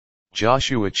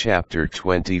Joshua chapter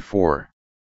 24.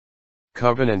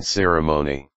 Covenant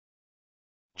ceremony.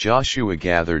 Joshua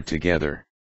gathered together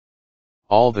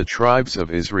all the tribes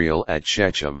of Israel at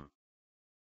Shechem,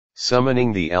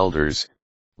 summoning the elders,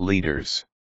 leaders,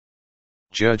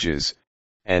 judges,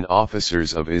 and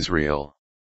officers of Israel.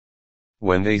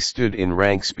 When they stood in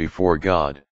ranks before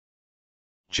God,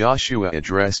 Joshua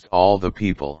addressed all the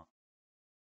people.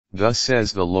 Thus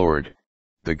says the Lord,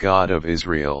 the God of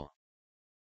Israel.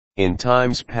 In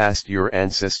times past your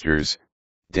ancestors,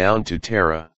 down to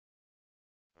Terah,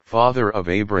 father of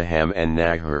Abraham and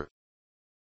Nahor,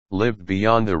 lived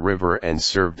beyond the river and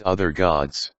served other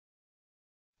gods.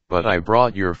 But I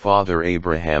brought your father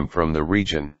Abraham from the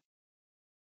region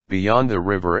beyond the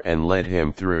river and led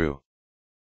him through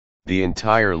the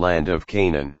entire land of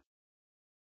Canaan.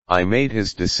 I made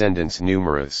his descendants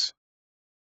numerous,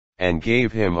 and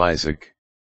gave him Isaac.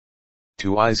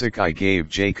 To Isaac I gave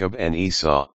Jacob and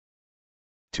Esau.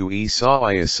 To Esau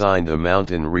I assigned the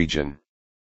mountain region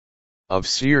of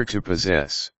Seir to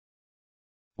possess,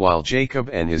 while Jacob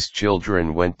and his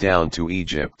children went down to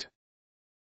Egypt.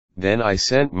 Then I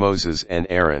sent Moses and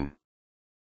Aaron,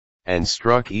 and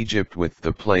struck Egypt with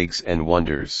the plagues and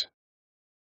wonders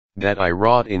that I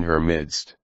wrought in her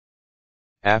midst.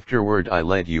 Afterward I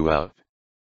led you out.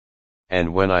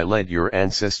 And when I led your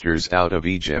ancestors out of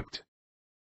Egypt,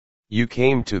 you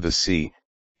came to the sea,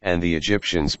 and the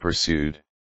Egyptians pursued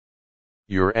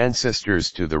your ancestors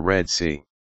to the Red Sea,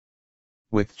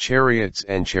 with chariots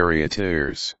and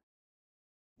charioteers.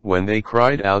 When they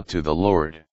cried out to the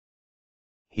Lord,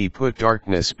 he put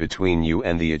darkness between you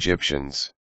and the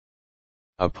Egyptians,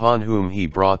 upon whom he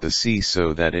brought the sea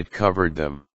so that it covered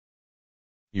them.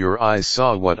 Your eyes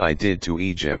saw what I did to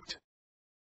Egypt.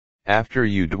 After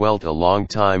you dwelt a long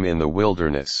time in the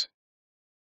wilderness,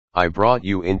 I brought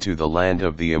you into the land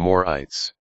of the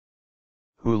Amorites,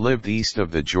 who lived east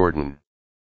of the Jordan.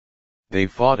 They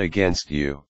fought against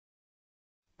you,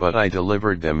 but I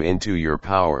delivered them into your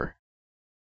power.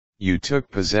 You took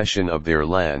possession of their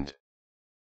land,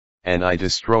 and I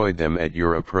destroyed them at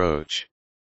your approach.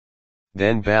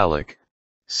 Then Balak,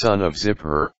 son of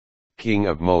Zippor, king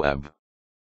of Moab,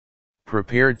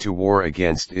 prepared to war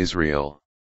against Israel.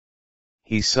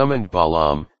 He summoned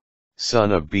Balaam,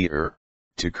 son of Beor,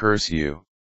 to curse you.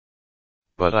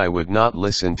 But I would not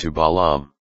listen to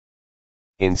Balaam.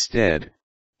 Instead,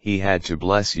 he had to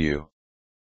bless you,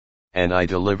 and I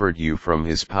delivered you from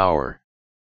his power.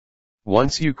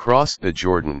 Once you crossed the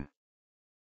Jordan,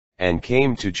 and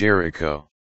came to Jericho,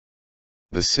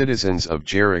 the citizens of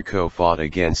Jericho fought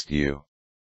against you.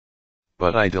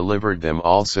 But I delivered them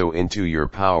also into your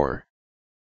power,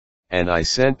 and I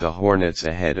sent the hornets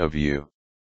ahead of you,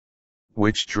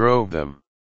 which drove them.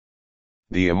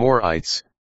 The Amorites,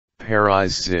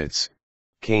 Perizzites,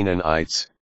 Canaanites,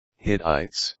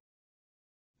 Hittites,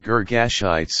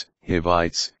 Girgashites,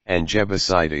 Hivites, and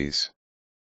Jebusites.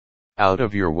 Out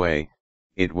of your way,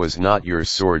 it was not your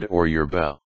sword or your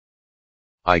bow.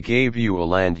 I gave you a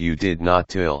land you did not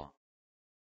till,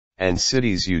 and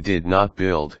cities you did not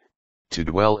build, to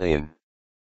dwell in.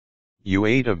 You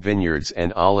ate of vineyards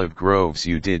and olive groves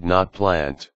you did not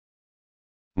plant.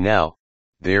 Now,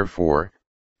 therefore,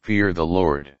 fear the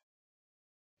Lord,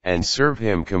 and serve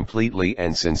him completely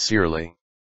and sincerely.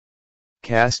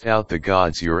 Cast out the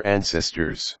gods your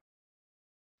ancestors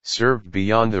served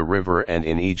beyond the river and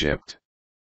in Egypt,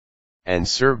 and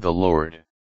serve the Lord.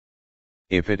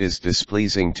 If it is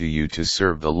displeasing to you to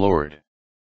serve the Lord,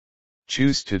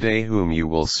 choose today whom you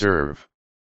will serve: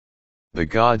 the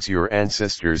gods your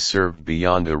ancestors served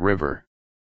beyond the river,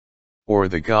 or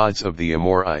the gods of the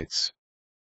Amorites,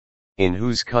 in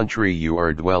whose country you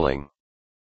are dwelling.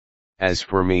 As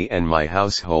for me and my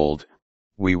household,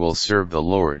 we will serve the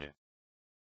Lord.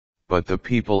 But the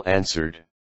people answered,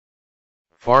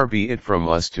 Far be it from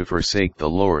us to forsake the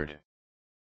Lord,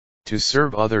 to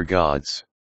serve other gods.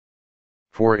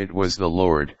 For it was the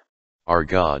Lord, our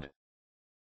God,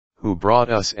 who brought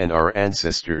us and our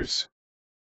ancestors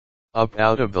up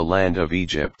out of the land of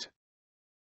Egypt,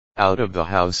 out of the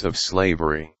house of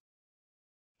slavery.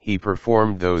 He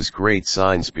performed those great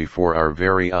signs before our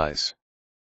very eyes,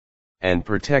 and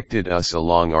protected us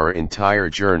along our entire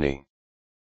journey,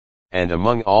 and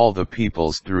among all the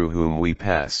peoples through whom we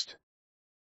passed.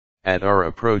 At our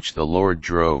approach the Lord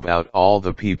drove out all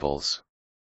the peoples,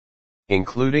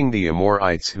 including the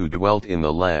Amorites who dwelt in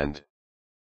the land.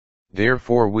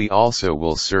 Therefore we also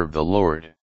will serve the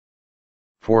Lord,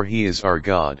 for he is our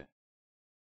God.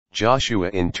 Joshua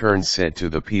in turn said to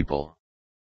the people,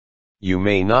 You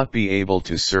may not be able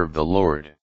to serve the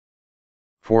Lord,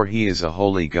 for he is a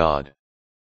holy God.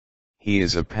 He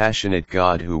is a passionate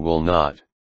God who will not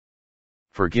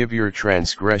forgive your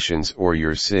transgressions or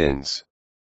your sins.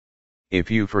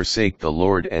 If you forsake the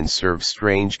Lord and serve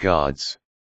strange gods,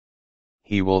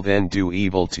 he will then do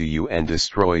evil to you and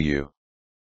destroy you,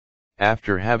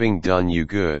 after having done you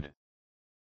good.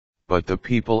 But the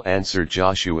people answered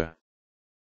Joshua,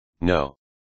 No.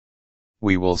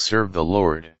 We will serve the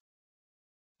Lord.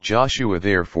 Joshua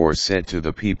therefore said to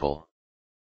the people,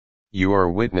 You are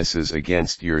witnesses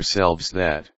against yourselves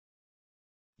that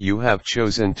you have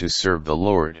chosen to serve the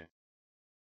Lord.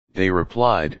 They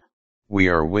replied, We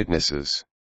are witnesses.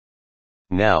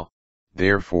 Now,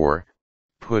 therefore,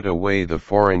 put away the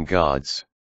foreign gods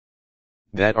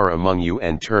that are among you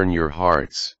and turn your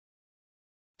hearts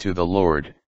to the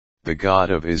Lord, the God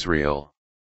of Israel.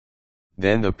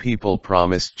 Then the people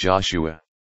promised Joshua,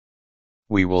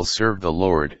 We will serve the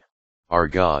Lord, our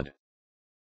God,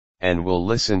 and will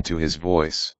listen to his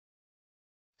voice.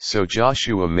 So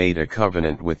Joshua made a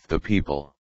covenant with the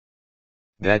people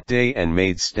that day and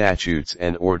made statutes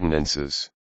and ordinances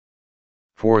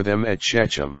for them at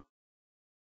Shechem.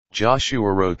 Joshua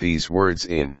wrote these words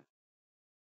in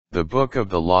the book of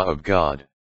the law of God.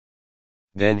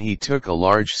 Then he took a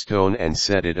large stone and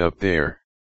set it up there,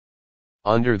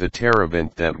 under the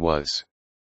terebinth that was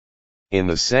in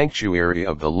the sanctuary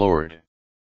of the Lord.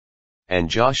 And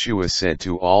Joshua said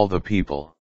to all the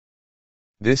people,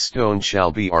 This stone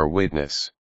shall be our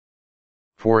witness,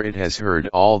 for it has heard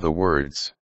all the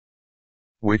words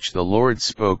which the Lord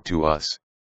spoke to us.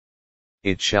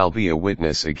 It shall be a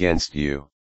witness against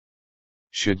you,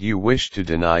 should you wish to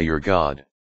deny your God.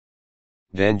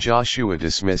 Then Joshua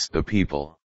dismissed the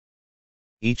people,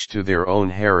 each to their own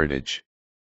heritage.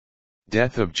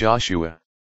 Death of Joshua.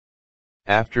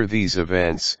 After these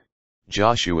events,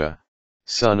 Joshua,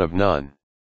 son of Nun,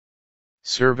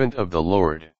 servant of the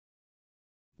Lord,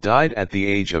 died at the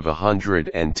age of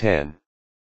 110.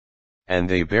 And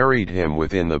they buried him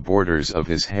within the borders of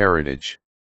his heritage,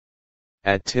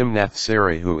 at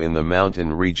Timnath-Seraihu in the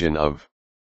mountain region of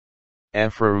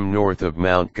Ephraim north of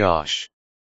Mount Gosh.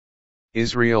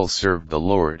 Israel served the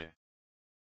Lord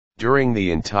during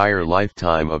the entire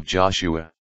lifetime of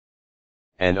Joshua,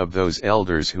 and of those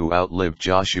elders who outlived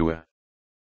Joshua,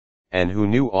 and who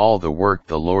knew all the work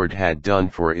the Lord had done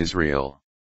for Israel.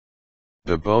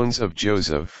 The bones of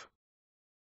Joseph,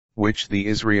 which the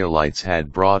Israelites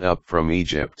had brought up from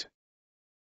Egypt,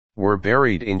 were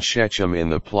buried in Shechem in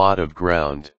the plot of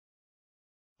ground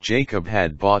Jacob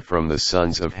had bought from the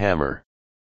sons of Hamor,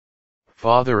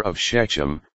 father of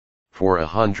Shechem, for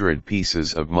 100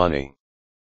 pieces of money.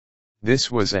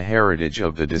 This was a heritage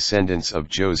of the descendants of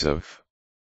Joseph.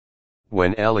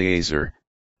 When Eleazar,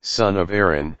 son of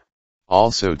Aaron,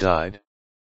 also died,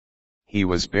 he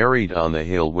was buried on the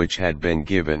hill which had been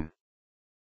given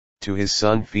to his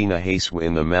son Phinehas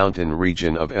in the mountain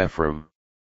region of Ephraim.